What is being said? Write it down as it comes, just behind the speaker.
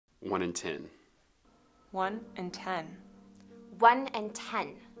1 in 10. 1 in 10. 1 in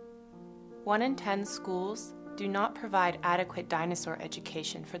 10. 1 in 10 schools do not provide adequate dinosaur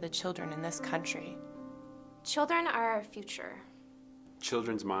education for the children in this country. Children are our future.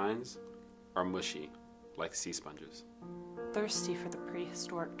 Children's minds are mushy, like sea sponges. Thirsty for the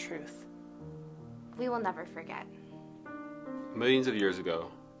prehistoric truth. We will never forget. Millions of years ago,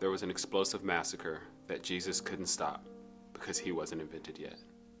 there was an explosive massacre that Jesus couldn't stop because he wasn't invented yet.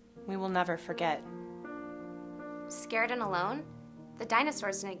 We will never forget. Scared and alone, the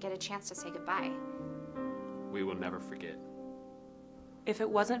dinosaurs didn't get a chance to say goodbye. We will never forget. If it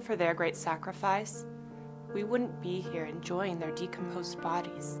wasn't for their great sacrifice, we wouldn't be here enjoying their decomposed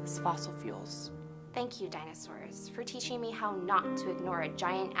bodies as fossil fuels. Thank you, dinosaurs, for teaching me how not to ignore a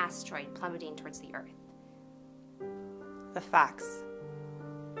giant asteroid plummeting towards the Earth. The facts.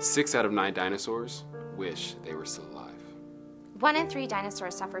 6 out of 9 dinosaurs wish they were still alive. 1 in 3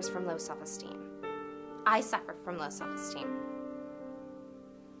 dinosaurs suffers from low self-esteem. I suffer from low self-esteem.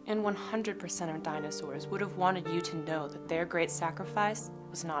 And 100% of dinosaurs would have wanted you to know that their great sacrifice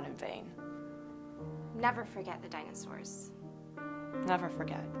was not in vain. Never forget the dinosaurs. Never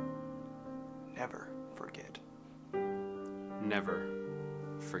forget. Never forget. Never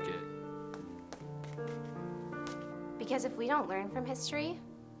forget. Because if we don't learn from history,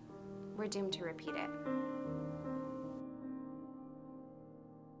 we're doomed to repeat it.